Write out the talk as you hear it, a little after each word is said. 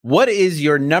What is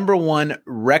your number one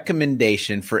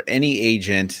recommendation for any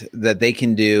agent that they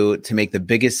can do to make the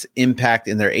biggest impact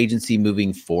in their agency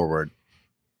moving forward?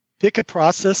 Pick a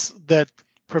process that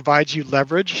provides you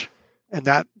leverage, and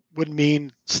that would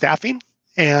mean staffing,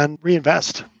 and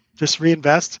reinvest. Just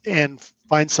reinvest and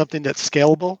find something that's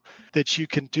scalable that you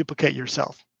can duplicate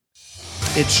yourself.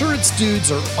 Insurance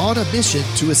dudes are on a mission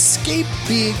to escape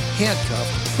being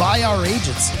handcuffed by our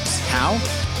agencies. How?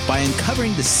 By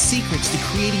uncovering the secrets to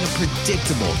creating a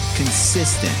predictable,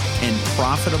 consistent, and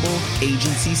profitable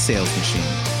agency sales machine.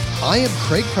 I am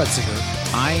Craig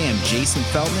Pretzinger. I am Jason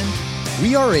Feldman.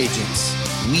 We are agents.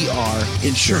 We are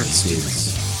insurance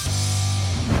dudes.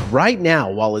 Right now,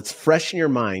 while it's fresh in your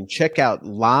mind, check out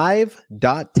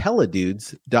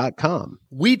live.teledudes.com.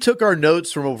 We took our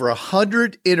notes from over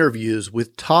 100 interviews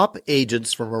with top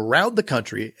agents from around the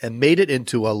country and made it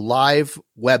into a live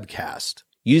webcast.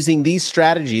 Using these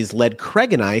strategies led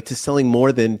Craig and I to selling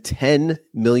more than $10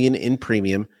 million in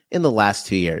premium in the last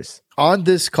 2 years. On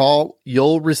this call,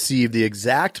 you'll receive the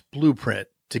exact blueprint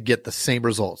to get the same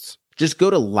results. Just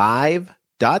go to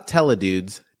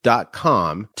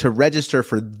live.teledudes.com to register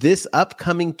for this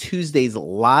upcoming Tuesday's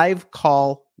live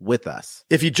call with us.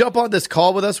 If you jump on this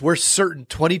call with us, we're certain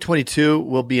 2022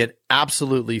 will be an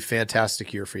absolutely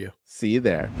fantastic year for you. See you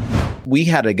there. We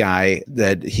had a guy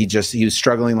that he was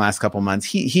struggling last couple months.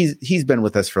 He's been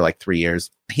with us for like 3 years.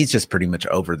 He's just pretty much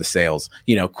over the sales,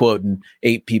 quoting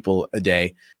 8 people a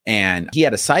day. And he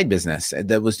had a side business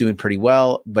that was doing pretty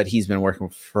well, but he's been working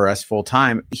for us full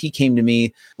time. He came to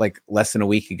me like less than a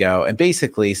week ago and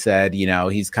basically said,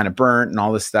 he's kind of burnt and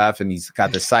all this stuff. And he's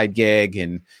got this side gig.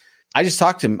 And I just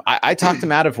talked to him. I talked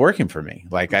him out of working for me.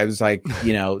 Like I was like,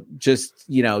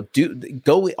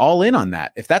 go all in on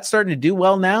that. If that's starting to do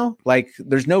well now, like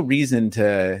there's no reason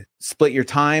to split your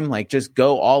time. Like just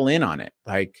go all in on it.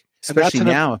 Like especially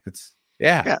now if it's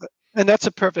yeah. And that's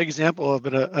a perfect example of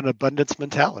an abundance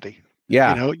mentality.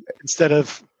 Yeah. Instead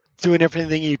of doing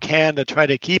everything you can to try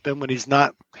to keep him when he's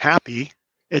not happy,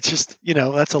 it's just,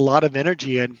 that's a lot of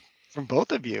energy and from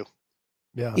both of you.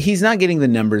 Yeah. He's not getting the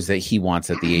numbers that he wants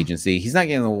at the agency. He's not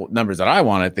getting the numbers that I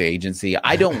want at the agency.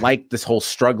 I don't like this whole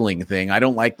struggling thing. I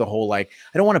don't like the whole, I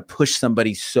don't want to push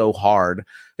somebody so hard.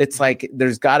 It's like,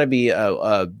 there's got to be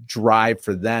a drive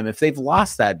for them. If they've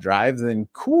lost that drive, then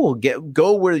cool,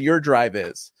 go where your drive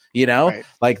is, right.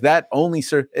 Like that only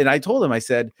and I told him, I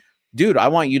said, dude, I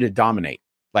want you to dominate.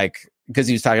 Like, because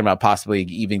he was talking about possibly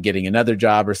even getting another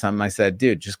job or something. I said,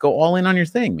 dude, just go all in on your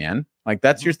thing, man. Like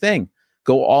that's your thing.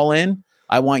 Go all in.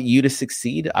 I want you to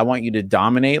succeed. I want you to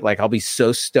dominate. Like, I'll be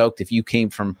so stoked if you came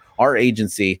from our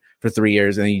agency for 3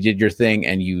 years and you did your thing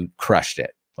and you crushed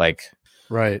it. Like,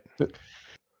 right.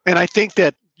 And I think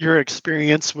that your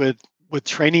experience with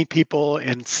training people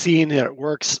and seeing that it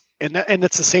works, and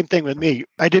it's the same thing with me.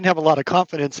 I didn't have a lot of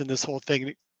confidence in this whole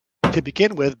thing to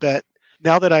begin with, but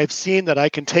now that I've seen that I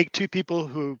can take 2 people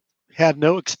who had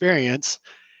no experience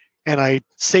and I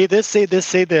say this, do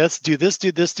this, do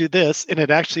this, and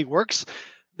it actually works.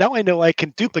 Now I know I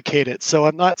can duplicate it. So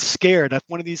I'm not scared. If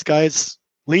one of these guys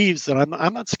leaves, then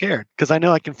I'm not scared because I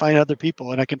know I can find other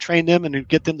people and I can train them and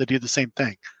get them to do the same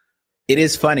thing. It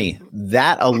is funny.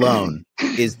 That alone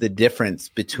is the difference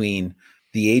between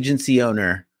the agency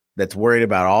owner that's worried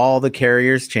about all the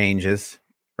carriers' changes,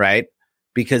 right?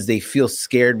 Because they feel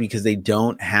scared because they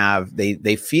don't have,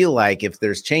 they feel like if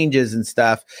there's changes and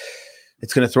stuff,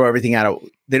 it's going to throw everything out.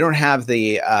 They don't have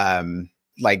the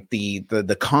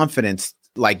the confidence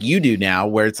like you do now,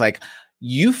 where it's like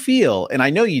you feel, and I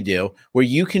know you do, where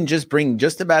you can just bring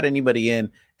just about anybody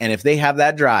in, and if they have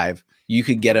that drive, you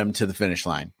could get them to the finish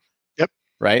line. Yep.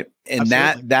 Right. And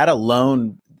Absolutely. that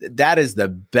alone, that is the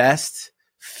best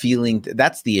feeling.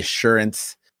 That's the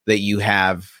assurance that you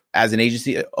have as an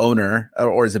agency owner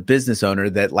or as a business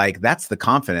owner, that like, that's the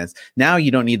confidence. Now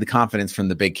you don't need the confidence from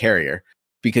the big carrier,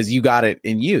 because you got it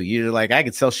in you. You're like, I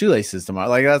could sell shoelaces tomorrow.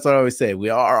 Like, that's what I always say.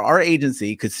 Our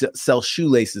agency could sell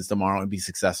shoelaces tomorrow and be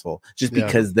successful just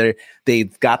because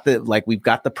they've got we've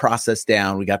got the process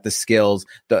down. We got the skills.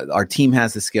 Our team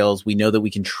has the skills. We know that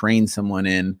we can train someone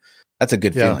in. That's a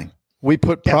good feeling. We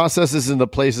put processes in the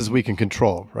places we can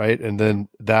control, right? And then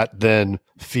that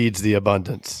feeds the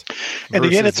abundance. And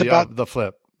again, it's about the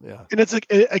flip. Yeah. And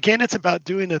it's about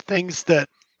doing the things that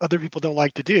other people don't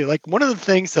like to do. Like one of the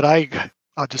things that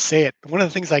I'll just say it. One of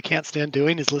the things I can't stand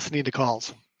doing is listening to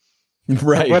calls.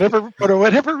 Right. For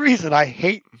whatever reason, I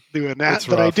hate doing that,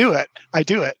 but I do it.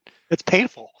 It's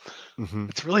painful. Mm-hmm.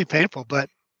 It's really painful, but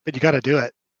you got to do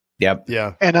it. Yep.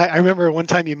 Yeah. And I remember one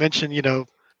time you mentioned,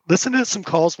 listen to some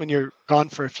calls when you're gone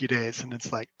for a few days, and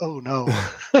it's like, oh no.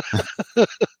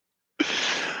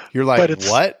 You're like,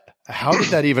 what? how did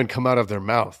that even come out of their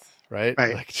mouth? Right.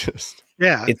 Right. Like just,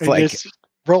 It's and like just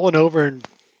rolling over and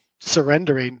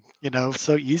surrendering,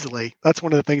 so easily. That's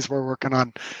one of the things we're working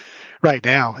on right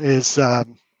now is,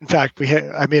 in fact,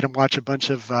 I made him watch a bunch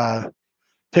of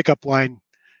pickup line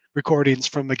recordings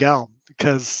from Miguel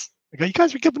because I go, you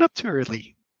guys are giving up too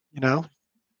early, on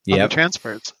the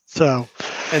transfers. So,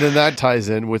 and then that ties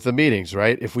in with the meetings,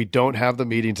 right? If we don't have the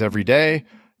meetings every day,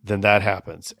 then that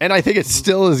happens. And I think it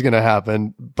still is going to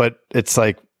happen, but it's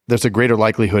like there's a greater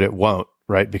likelihood it won't,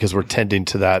 right? Because we're tending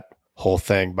to that whole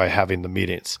thing by having the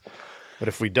meetings. But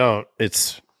if we don't,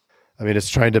 it's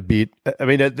trying to beat.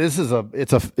 This is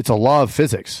it's a law of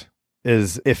physics.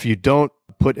 Is if you don't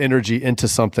put energy into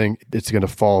something, it's going to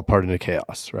fall apart into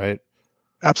chaos, right?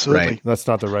 Absolutely. Right. That's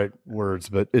not the right words,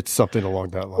 but it's something along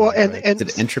that line. Well, and right? Is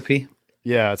it entropy?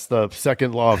 Yeah, it's the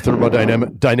second law of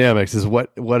thermodynamics is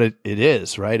what it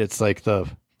is, right? It's like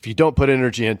if you don't put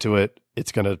energy into it,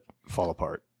 it's going to fall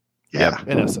apart. Yeah.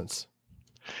 In essence.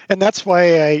 And that's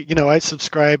why I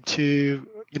subscribe to,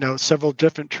 several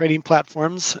different training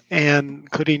platforms and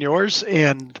including yours.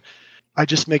 And I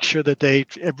just make sure that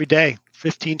every day,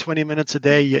 15, 20 minutes a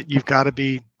day, you've got to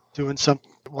be doing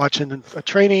watching a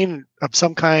training of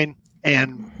some kind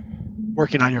and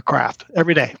working on your craft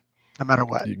every day, no matter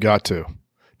what. You got to.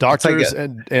 Doctors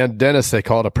and dentists, they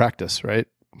call it a practice, right?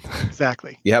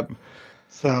 Exactly. Yep.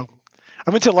 So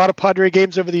I went to a lot of Padre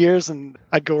games over the years, and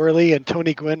I'd go early, and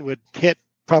Tony Gwynn would hit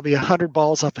probably 100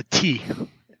 balls off a tee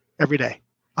every day.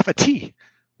 Off a tee.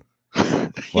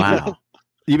 Wow.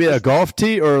 You mean a golf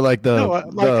tee or like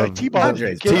a tee-ball?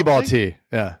 Tee-ball tee.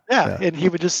 Yeah. Yeah. And he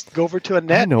would just go over to a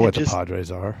net. I know what the Padres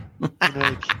are.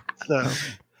 So.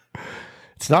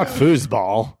 It's not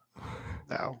foosball.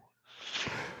 No.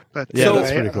 But yeah,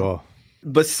 that's pretty cool.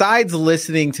 Besides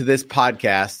listening to this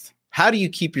podcast, how do you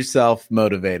keep yourself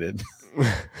motivated?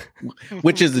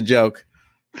 Which is a joke.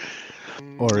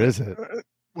 Or is it?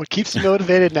 What keeps me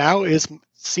motivated now is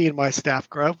seeing my staff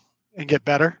grow and get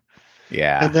better.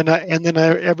 Yeah. And then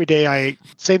every day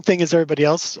same thing as everybody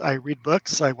else. I read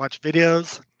books, I watch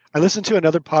videos. I listen to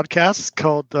another podcast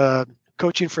called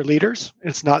Coaching for Leaders.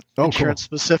 It's not insurance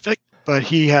specific, but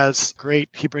he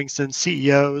brings in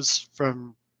CEOs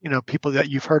from, people that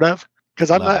you've heard of. Because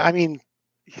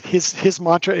his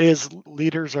mantra is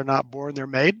leaders are not born, they're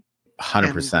made.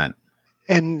 100%.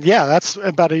 And yeah, that's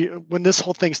when this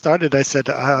whole thing started, I said,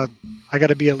 I got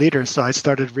to be a leader. So I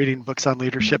started reading books on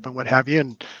leadership and what have you.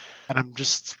 And I'm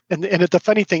just, and the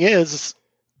funny thing is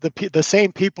the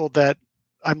same people that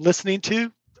I'm listening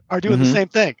to are doing the same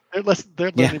thing.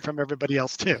 They're learning from everybody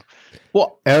else too.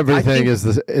 Well, everything is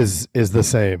the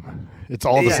same. It's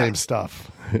all the same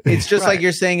stuff. It's just like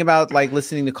you're saying about like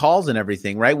listening to calls and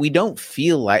everything, right? We don't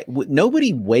feel like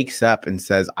nobody wakes up and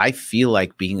says, I feel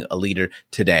like being a leader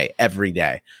today, every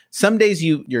day. Some days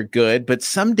you're good, but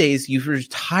some days you're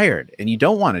tired and you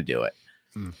don't want to do it.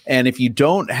 And if you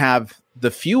don't have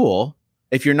the fuel,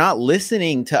 if you're not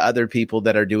listening to other people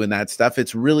that are doing that stuff,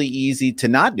 it's really easy to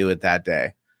not do it that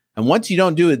day. And once you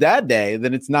don't do it that day,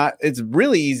 then it's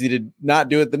really easy to not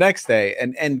do it the next day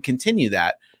and continue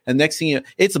that. And next thing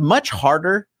it's much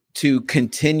harder to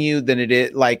continue than it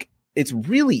is. Like, it's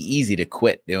really easy to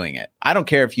quit doing it. I don't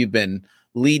care if you've been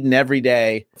leading every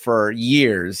day for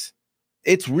years.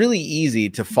 It's really easy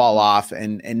to fall off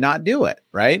and not do it.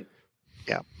 Right.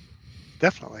 Yeah,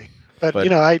 definitely. But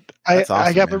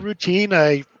I have a routine.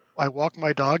 I walk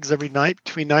my dogs every night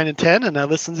between 9 and 10, and I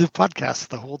listen to podcasts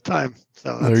the whole time.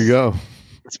 So there you go.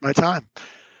 It's my time.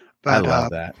 But, I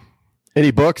love that. Any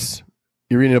books?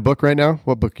 You reading a book right now?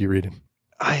 What book are you reading?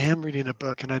 I am reading a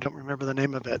book, and I don't remember the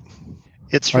name of it.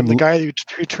 It's from the guy who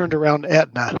turned around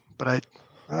Etna. But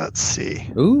let's see.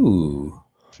 Ooh.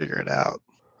 Figure it out.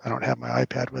 I don't have my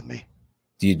iPad with me.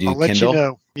 Do you do I'll Kindle? let you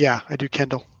know. Yeah, I do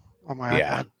Kindle on my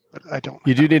iPad, but I don't.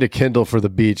 You do need a Kindle for the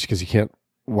beach because you can't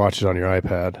watch it on your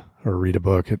iPad or read a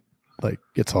book. It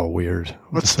gets all weird.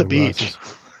 What's the beach?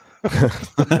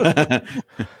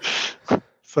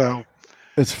 So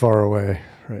it's far away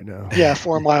right now. Yeah,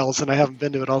 4 miles, and I haven't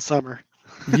been to it all summer.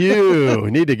 You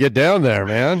need to get down there,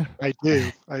 man. I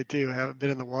do. I haven't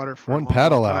been in the water for one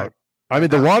paddle out. I mean,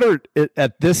 the water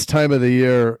at this time of the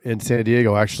year in San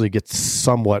Diego actually gets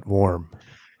somewhat warm.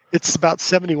 It's about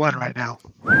 71 right now.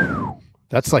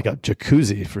 That's like a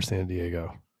jacuzzi for San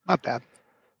Diego. Not bad.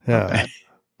 Yeah. Not bad.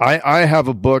 I have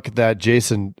a book that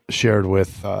Jason shared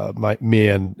with me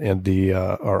and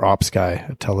our ops guy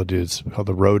at Teledudes called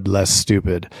The Road Less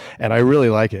Stupid, and I really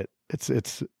like it.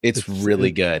 It's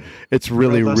really good. It's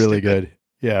really good.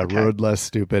 Yeah, okay. Road Less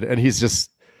Stupid, and his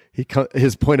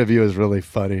point of view is really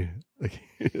funny. Like,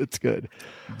 it's good.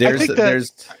 I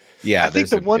think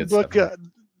the one book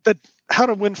that How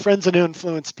to Win Friends and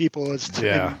Influence People is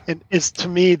to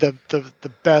me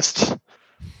the best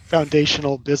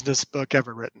foundational business book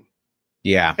ever written.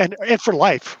 Yeah. And for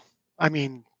life. I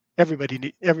mean, everybody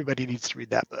needs to read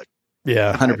that book.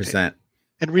 Yeah. 100%.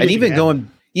 And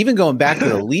even going back to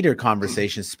the leader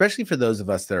conversation, especially for those of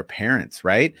us that are parents,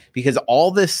 right? Because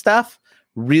all this stuff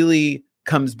really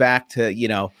comes back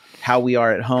to, how we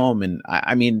are at home. And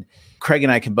I mean, Craig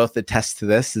and I can both attest to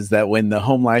this, is that when the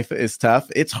home life is tough,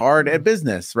 it's hard at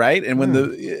business, right? And when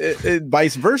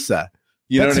vice versa.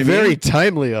 That's know what I mean? Very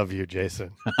timely of you,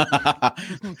 Jason.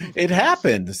 It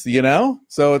happens,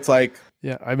 So it's like,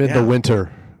 yeah, I'm in the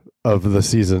winter of the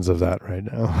seasons of that right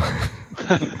now.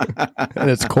 And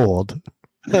it's cold.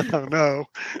 Oh no.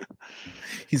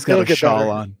 He's got a shawl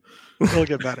on. It'll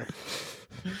get better.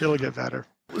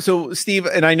 So, Steve,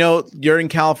 and I know you're in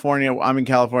California. I'm in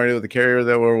California with the carrier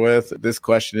that we're with. This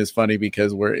question is funny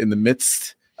because we're in the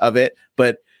midst of it.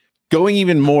 But going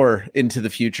even more into the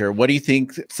future, what do you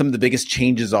think some of the biggest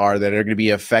changes are that are going to be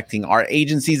affecting our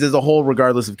agencies as a whole,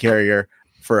 regardless of carrier,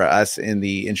 for us in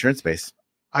the insurance space?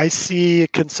 I see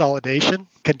consolidation,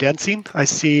 condensing. I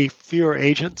see fewer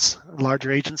agents,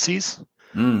 larger agencies.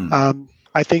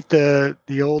 I think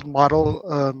the old model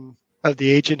of the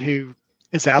agent who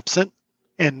is absent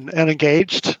and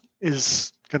unengaged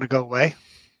is going to go away.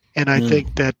 And I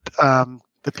think that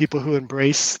the people who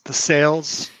embrace the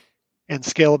sales and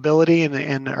scalability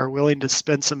and are willing to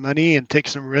spend some money and take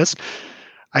some risk,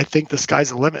 I think the sky's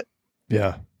the limit.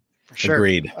 Yeah. For sure.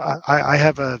 Agreed.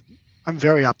 I'm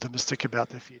very optimistic about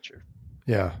the future.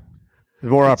 Yeah.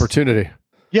 More opportunity.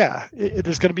 Yeah.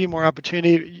 There's going to be more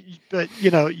opportunity, but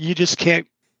you just can't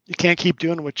keep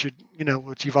doing what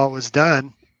you've always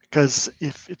done, because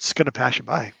if it's going to pass you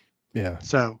by. Yeah.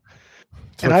 So,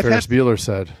 that's what Ferris Bueller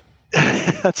said.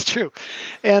 That's true.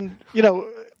 And,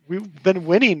 we've been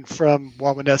winning from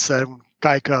Wawanesa and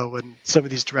Geico and some of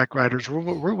these direct writers.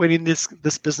 We're winning this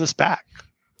business back.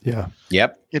 Yeah.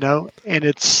 Yep. And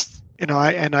it's,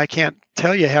 I can't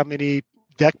tell you how many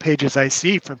deck pages I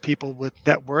see from people with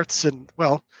net worths. And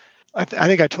well, I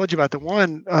think I told you about the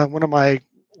one of my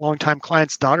longtime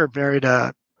clients' daughter married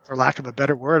for lack of a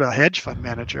better word, a hedge fund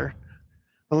manager,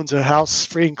 owns a house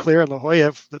free and clear in La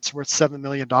Jolla that's worth $7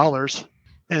 million.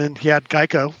 And he had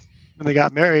Geico when they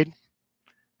got married.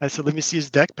 I said, let me see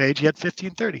his deck page. He had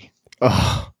 1530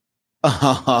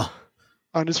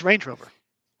 on his Range Rover.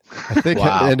 I think,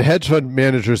 and hedge fund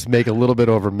managers make a little bit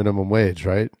over minimum wage,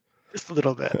 right? Just a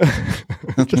little bit.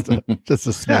 just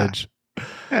a smidge.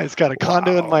 Yeah, he's got a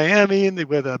condo in Miami and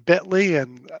with a Bentley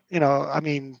and,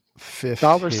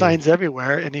 dollar signs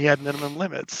everywhere, and he had minimum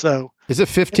limits. So is it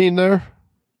 15 there?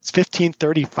 It's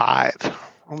 1535.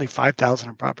 Only 5,000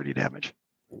 in property damage.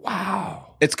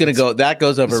 Wow. It's going to go, that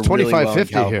goes over it's really well in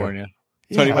California.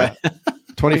 Here. Yeah.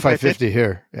 2550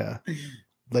 here. Yeah.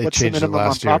 They What's the changed minimum it on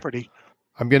last year. property?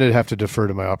 I'm going to have to defer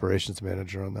to my operations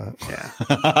manager on that.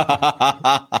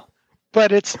 Yeah.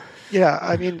 But it's,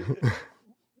 I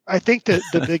think that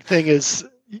the big thing is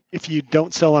if you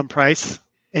don't sell on price,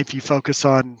 if you focus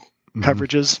on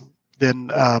coverages,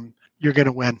 then you're going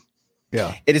to win.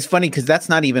 Yeah. It is funny because that's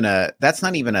not even a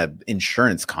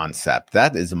insurance concept.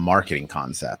 That is a marketing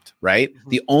concept, right? Mm-hmm.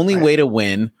 The only way to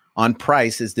win on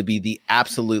price is to be the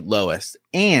absolute lowest.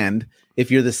 And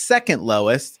if you're the second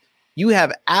lowest, you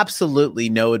have absolutely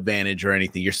no advantage or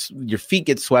anything. Your feet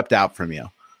get swept out from you.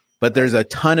 But there's a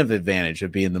ton of advantage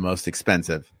of being the most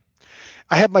expensive.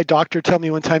 I had my doctor tell me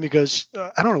one time, he goes,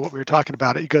 I don't know what we were talking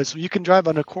about. He goes, well, you can drive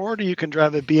an Accord or you can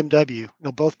drive a BMW.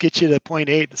 They'll both get you to point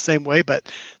A the same way,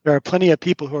 but there are plenty of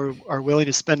people who are willing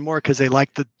to spend more because they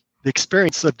like the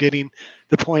experience of getting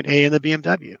the point A in the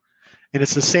BMW. And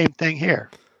it's the same thing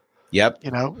here. Yep.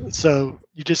 So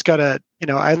you just got to,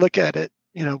 I look at it,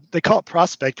 they call it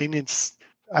prospecting.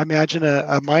 I imagine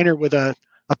a miner with a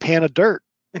pan of dirt,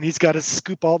 and he's got to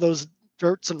scoop all those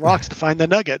dirts and rocks to find the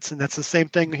nuggets. And that's the same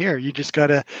thing here. You just got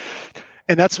to,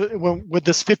 and that's what, with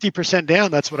this 50% down,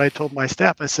 that's what I told my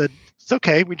staff. I said, it's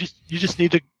okay. You just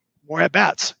need more at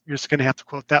bats. You're just going to have to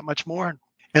quote that much more.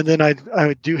 And then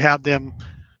I do have them,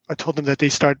 I told them that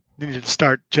they needed to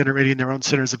start generating their own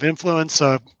centers of influence.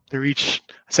 So I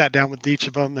sat down with each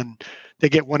of them, and they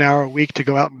get 1 hour a week to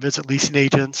go out and visit leasing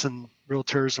agents and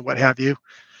realtors and what have you.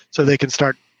 So they can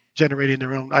start generating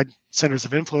their own centers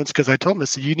of influence, because I told them,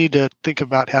 so you need to think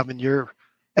about having an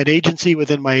agency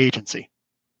within my agency.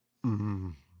 Mm-hmm.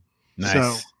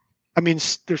 Nice.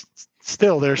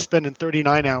 So, they're spending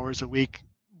 39 hours a week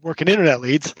working internet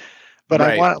leads, but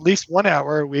right. I want at least 1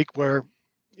 hour a week where,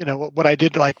 what I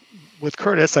did like with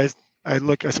Curtis, I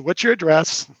said, what's your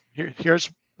address?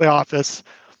 Here's the office.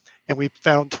 and we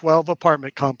found 12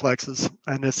 apartment complexes.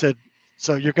 And it said,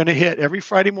 so you're going to hit every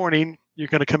Friday morning. You're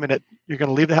going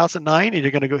to leave the house at 9, and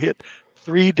you're going to go hit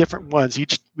 3 different ones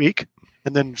each week,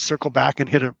 and then circle back and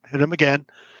hit them again,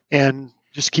 and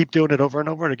just keep doing it over and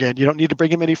over and again. You don't need to bring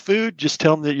them any food. Just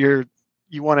tell them that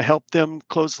you want to help them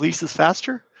close leases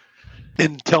faster,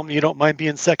 and tell them you don't mind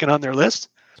being second on their list.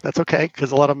 That's okay,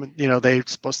 because a lot of them, they're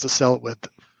supposed to sell it with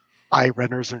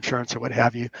renter's insurance or what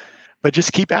have you. But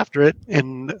just keep after it,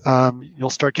 and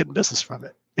you'll start getting business from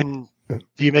it. And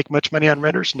do you make much money on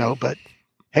renters? No, but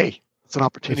hey, it's an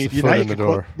opportunity.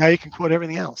 Now you can quote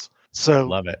everything else. So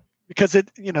love it, because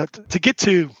to get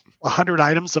to 100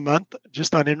 items a month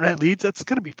just on internet leads, that's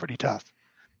going to be pretty tough.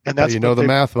 And that's the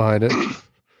math behind it.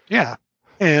 Yeah,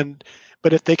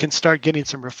 but if they can start getting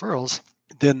some referrals,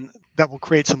 then that will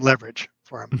create some leverage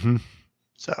for them. Mm-hmm.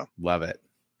 So love it.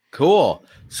 Cool.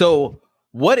 So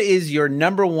what is your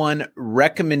number one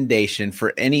recommendation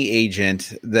for any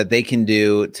agent that they can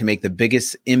do to make the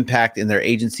biggest impact in their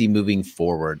agency moving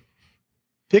forward?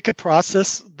 Pick a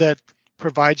process that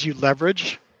provides you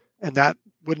leverage, and that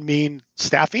would mean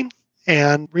staffing,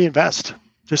 and reinvest.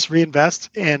 Just reinvest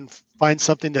and find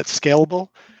something that's scalable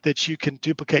that you can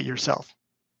duplicate yourself.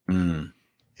 And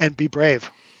be brave.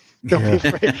 Don't be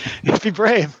afraid. Be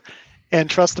brave and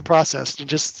trust the process. And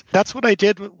that's what I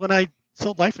did when I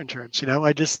sold life insurance. I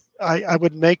would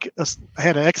I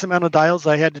had an X amount of dials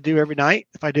I had to do every night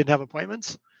if I didn't have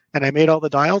appointments, and I made all the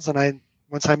dials, and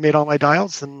once I made all my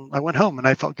dials, and I went home, and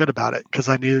I felt good about it because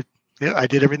I knew I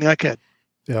did everything I could.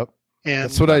 Yep. And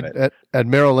that's what at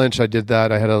Merrill Lynch, I did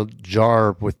that. I had a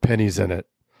jar with pennies in it.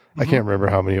 I can't remember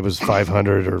how many. It was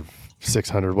 500 or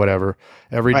 600, whatever.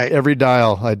 Every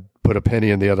dial, I'd put a penny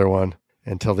in the other one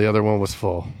until the other one was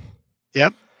full.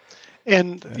 Yep.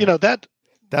 And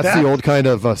that's the old kind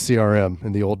of CRM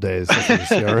in the old days. That's what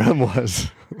the CRM was.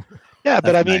 Yeah,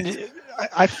 but nice.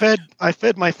 I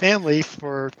fed my family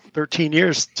for 13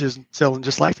 years just selling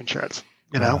just life insurance.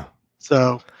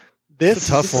 So this is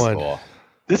a tough one. Cool.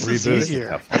 This is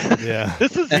easier. Yeah,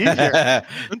 this is easier.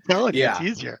 I'm telling you, it's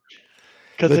easier.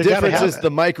 The difference is the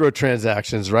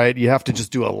microtransactions, right? You have to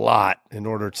just do a lot in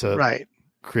order to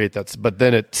create that, but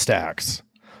then it stacks.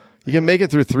 You can make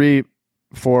it through 3,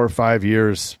 4, 5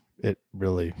 years. It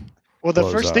really the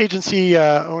first agency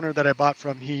owner that I bought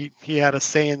from, he had a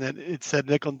saying that it said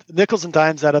nickels and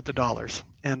dimes add up to dollars,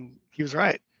 and he was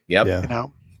right. Yep. Yeah.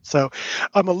 So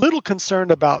I'm a little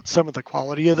concerned about some of the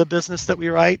quality of the business that we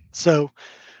write. So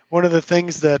one of the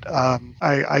things that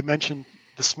I mentioned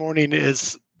this morning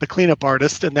is the cleanup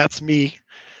artist, and that's me.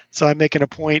 So I'm making a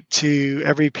point to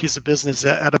every piece of business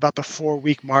at about the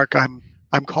 4-week mark. I'm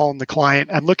calling the client.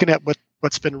 I'm looking at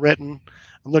what's been written.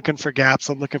 I'm looking for gaps.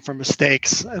 I'm looking for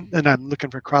mistakes, and I'm looking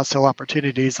for cross-sell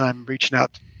opportunities. I'm reaching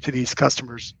out to these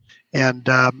customers, and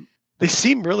they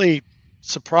seem really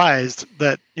surprised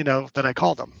that I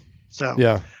called them.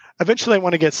 So eventually I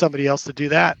want to get somebody else to do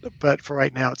that, but for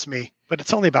right now it's me. But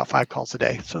it's only about 5 calls a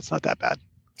day, so it's not that bad.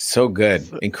 So good.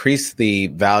 Increase the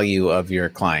value of your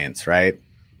clients, right?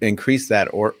 Increase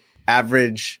that or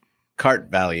average cart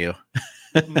value.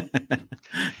 But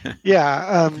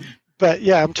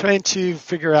I'm trying to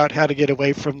figure out how to get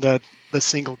away from the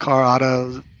single car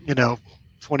auto,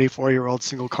 24-year-old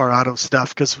single car auto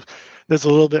stuff, because there's a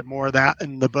little bit more of that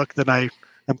in the book than I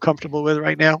am comfortable with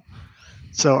right now.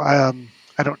 So I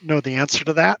don't know the answer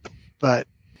to that, but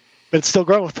it's still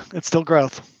growth. It's still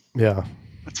growth. Yeah.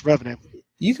 It's revenue.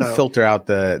 You can filter out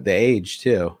the age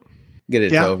too. Get it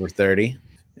to over 30.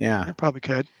 Yeah. I probably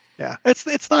could. Yeah. It's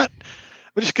not,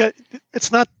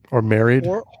 it's not. Or married.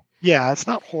 It's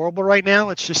not horrible right now.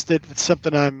 It's just that it's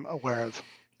something I'm aware of.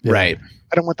 Yeah. Right.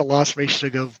 I don't want the loss ratio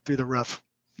to go through the roof.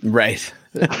 Right.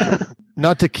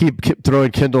 Not to keep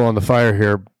throwing Kindle on the fire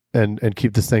here and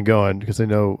keep this thing going, because I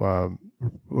know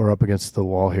we're up against the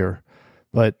wall here.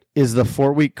 But is the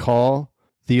 4-week call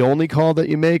the only call that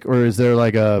you make, or is there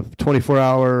like a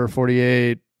 24-hour,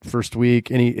 48, first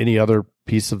week, any other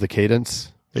piece of the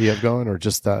cadence that you have going, or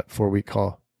just that 4-week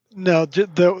call? No,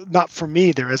 not for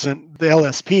me. There isn't. The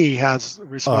LSP has a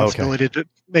responsibility to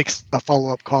make a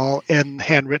follow-up call and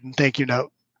handwritten thank you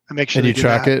note. I make sure. And you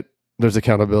track it. There's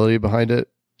accountability behind it.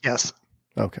 Yes.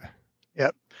 Okay.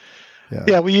 Yep.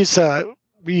 Yeah. We use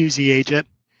eAgent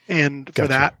and for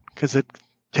that, because it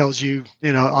tells you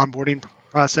onboarding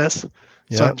process.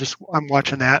 Yep. So I'm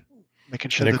watching that,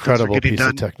 making sure an that incredible those are getting piece done.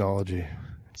 of technology.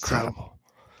 Incredible.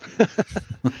 So,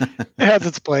 it has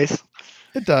its place.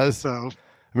 It does. So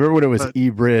remember when it was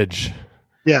eBridge?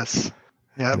 Yes.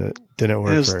 Yeah. It didn't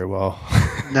work very well.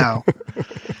 No.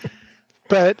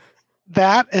 But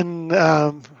that and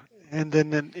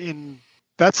then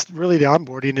that's really the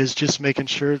onboarding, is just making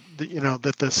sure that,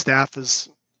 that the staff is,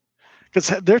 because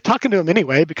they're talking to them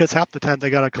anyway, because half the time they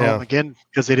got to call them again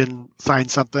because they didn't sign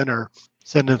something or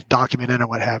send a document in or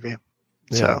what have you.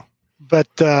 Yeah. So, but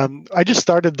I just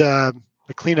started the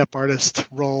cleanup artist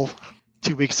role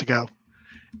 2 weeks ago,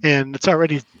 and it's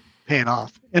already paying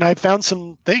off. And I found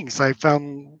some things. I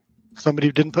found somebody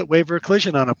who didn't put waiver of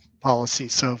collision on a policy,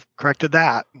 so corrected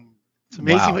that. It's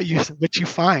amazing what you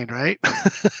find, right?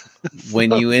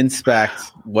 When you inspect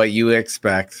what you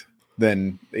expect,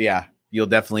 then you'll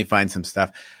definitely find some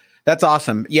stuff. That's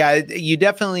awesome. Yeah, you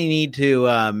definitely need to.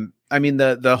 I mean,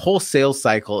 the whole sales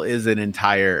cycle is an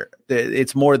entire.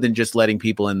 It's more than just letting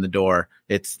people in the door.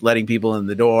 It's letting people in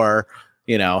the door,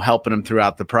 helping them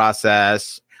throughout the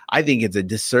process. I think it's a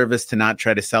disservice to not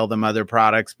try to sell them other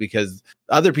products because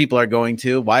other people are going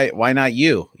to. Why not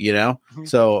you? Mm-hmm.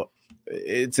 So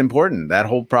it's important. That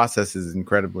whole process is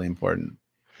incredibly important.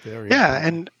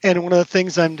 And one of the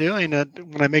things I'm doing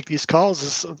when I make these calls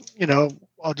is,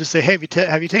 I'll just say, hey,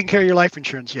 have you taken care of your life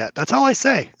insurance yet? That's all I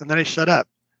say, and then I shut up,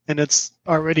 and it's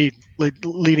already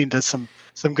leading to some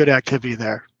good activity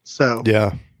there. So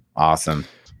awesome.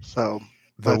 So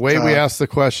the way we ask the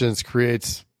questions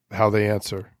creates how they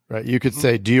answer. Right? You could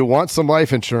say, "Do you want some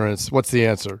life insurance?" What's the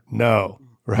answer? No.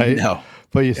 Right? No.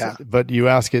 But you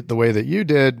ask it the way that you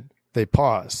did. They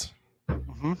pause.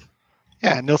 Mm-hmm.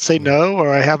 Yeah, and they'll say no,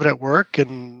 or I have it at work,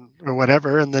 or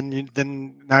whatever, and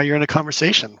then now you're in a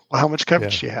conversation. Well, how much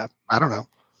coverage do you have? I don't know.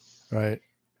 Right.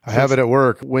 I have it at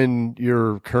work. When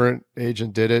your current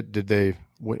agent did it,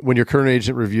 when your current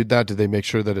agent reviewed that, did they make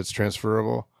sure that it's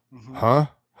transferable? Mm-hmm. Huh?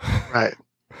 Right.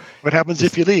 What happens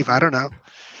if you leave? I don't know.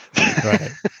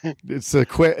 Right. It's a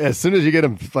quick. As soon as you get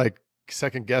them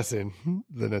second guessing,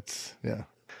 then it's But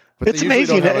it's they usually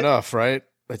amazing. Don't have enough, right?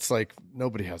 It's like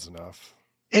nobody has enough.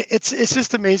 It's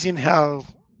just amazing how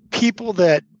people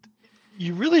that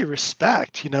you really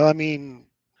respect, I mean,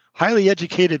 highly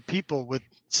educated people with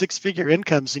 6-figure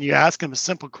incomes, and you ask them a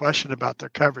simple question about their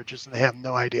coverages and they have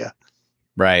no idea.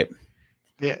 Right.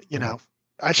 Yeah.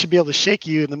 I should be able to shake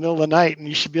you in the middle of the night and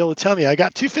you should be able to tell me I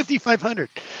got 250, 500.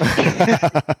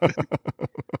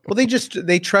 Well,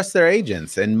 they trust their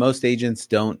agents, and most agents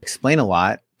don't explain a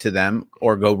lot to them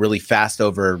or go really fast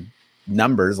over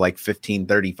numbers like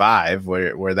 1535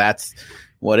 where that's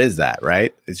what is that,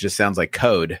 right? It just sounds like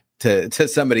code to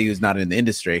somebody who's not in the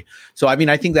industry. So I mean,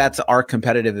 I think that's our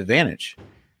competitive advantage.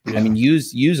 I mean,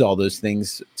 use all those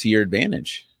things to your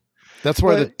advantage. That's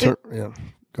why Go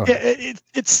ahead.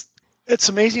 It's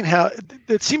amazing how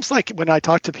it seems like when I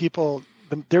talk to people,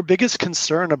 their biggest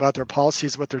concern about their policy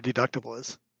is what their deductible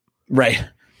is. Right.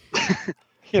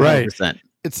 Right. 100%.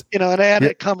 It's and I had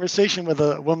a conversation with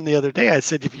a woman the other day. I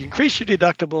said, if you increase your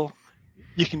deductible,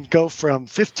 you can go from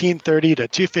 $1,530 to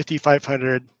 $250,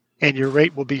 $500, and your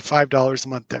rate will be $5 a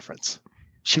month difference.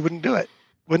 She wouldn't do it.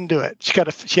 She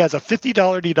has a $50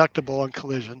 deductible on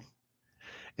collision,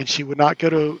 and she would not go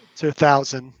to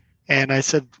 1,000. And I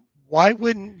said, why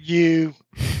wouldn't you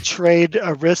trade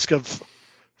a risk of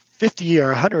 50 or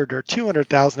 100 or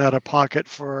 200,000 out of pocket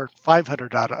for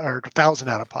 500 or 1,000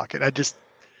 out of pocket?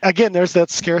 Again, there's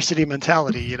that scarcity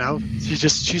mentality,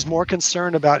 she's more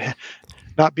concerned about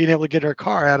not being able to get her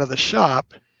car out of the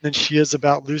shop than she is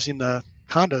about losing the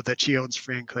condo that she owns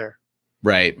free and clear.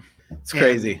 Right. It's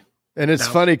crazy. And it's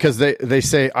funny because they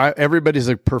say everybody's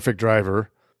a perfect driver.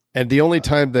 And the only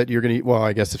time that you're going to, well,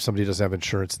 I guess if somebody doesn't have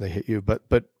insurance and they hit you, but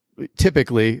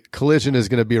typically collision is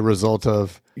going to be a result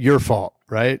of your fault,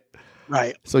 right?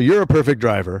 Right. So you're a perfect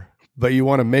driver, but you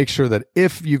want to make sure that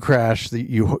if you crash, that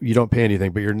you don't pay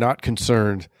anything, but you're not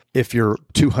concerned if you're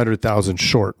 200,000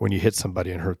 short when you hit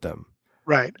somebody and hurt them.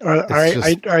 Right.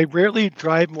 I rarely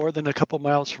drive more than a couple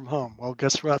miles from home. Well,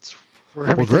 guess what?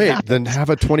 Well, great. Happens. Then have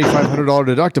a $2,500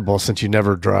 deductible since you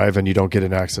never drive and you don't get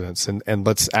in accidents. And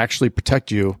let's actually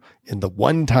protect you in the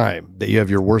one time that you have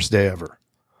your worst day ever.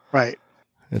 Right.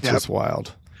 It's just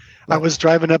wild. I was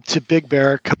driving up to Big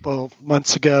Bear a couple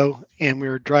months ago, and we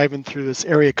were driving through this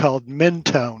area called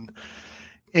Mentone.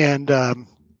 And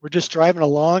we're just driving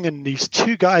along, and these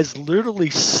two guys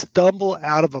literally stumble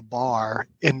out of a bar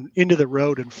and into the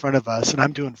road in front of us, and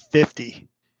I'm doing 50.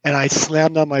 And I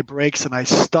slammed on my brakes, and I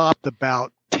stopped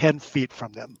about 10 feet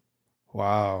from them.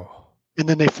 Wow. And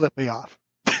then they flipped me off.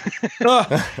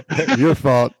 Your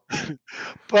fault.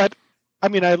 But, I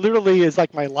mean, I literally, it's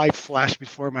like my life flashed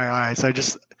before my eyes.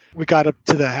 We got up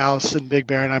to the house in Big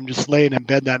Bear, and I'm just laying in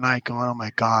bed that night going, oh, my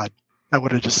God, that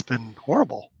would have just been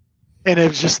horrible. And it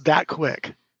was just that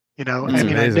quick. I mean,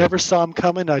 amazing. I never saw them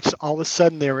coming. All of a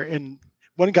sudden, they were in.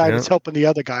 One guy was helping the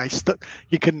other guy.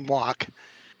 He couldn't walk.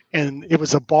 And it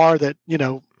was a bar that,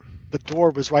 the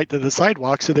door was right to the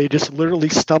sidewalk, so they just literally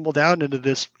stumbled down into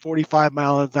this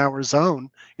 45-mile-an-hour zone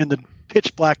in the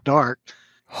pitch black dark.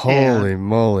 Holy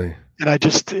moly. And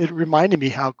it reminded me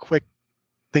how quick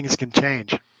things can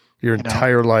change. Your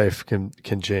entire life can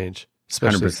change,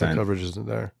 especially 100%. If the coverage isn't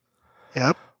there.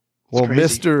 Yep. Well,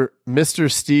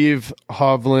 Mr. Steve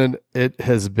Hovland, it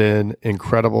has been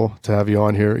incredible to have you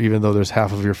on here, even though there's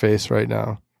half of your face right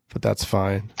now, but that's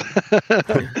fine.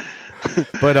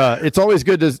 But it's always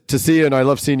good to see you, and I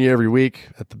love seeing you every week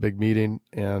at the big meeting.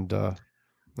 And well,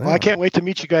 I can't wait to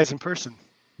meet you guys in person.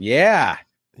 Yeah,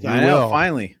 I know.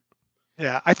 Finally.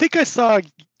 Yeah, I think I saw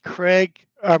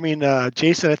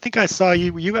Jason. I think I saw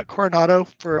you. Were you at Coronado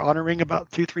for honoring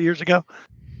about 2-3 years ago?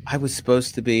 I was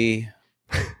supposed to be,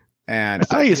 and I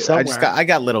saw you somewhere. I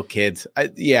got little kids.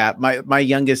 My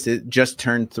youngest just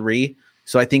turned 3,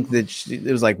 so I think that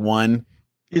it was like 1.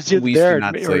 Is it there,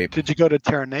 or did you go to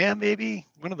Terranea? Maybe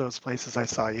one of those places I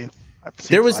saw you.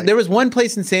 There was one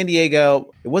place in San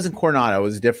Diego. It wasn't Coronado. It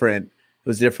was different. It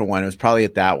was a different one. It was probably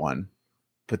at that one,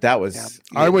 but that was.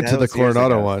 I went to the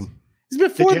Coronado one. It's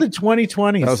before the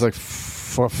 2020s. That was like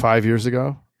 5 years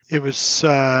ago. It was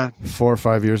 4 or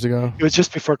 5 years ago. It was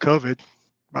just before COVID,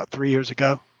 about 3 years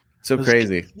ago. So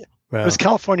crazy. It was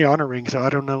California honoring, so I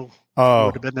don't know. Oh,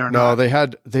 would have been there or no,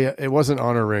 not. it wasn't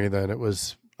honoring then. It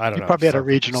was. I don't know. Probably had a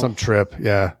regional. Some trip.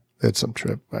 Yeah. It's some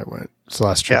trip. I went. It's the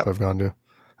last trip I've gone to.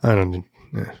 I don't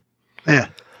know. Yeah.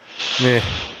 Meh.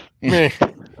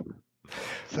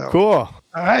 So, cool. All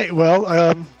right. Well,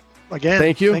 again,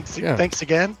 thank you. Thanks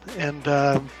again. And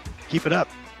keep it up.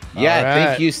 Yeah. Right.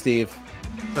 Thank you, Steve.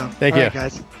 So, thank you. Right,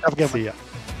 guys. Have a good one. See ya.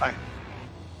 Bye.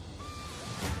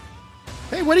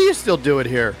 Hey, what are you still doing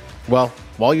here? Well,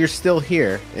 while you're still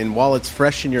here and while it's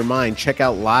fresh in your mind, check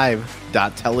out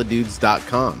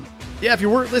live.teledudes.com. Yeah, if you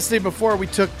weren't listening before, we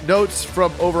took notes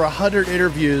from over 100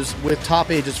 interviews with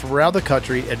top agents from around the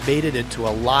country and made it into a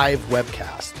live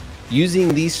webcast.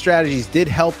 Using these strategies did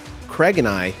help Craig and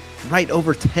I write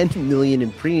over $10 million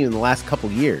in premium in the last couple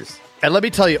years. And let me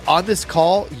tell you, on this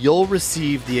call, you'll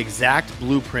receive the exact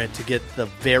blueprint to get the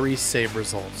very same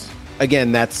results.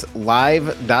 Again, that's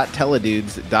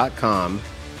live.teledudes.com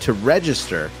to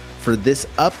register for this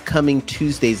upcoming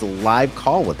Tuesday's live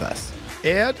call with us.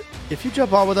 And if you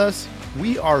jump on with us,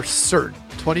 we are certain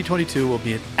 2022 will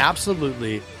be an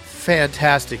absolutely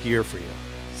fantastic year for you.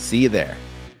 See you there.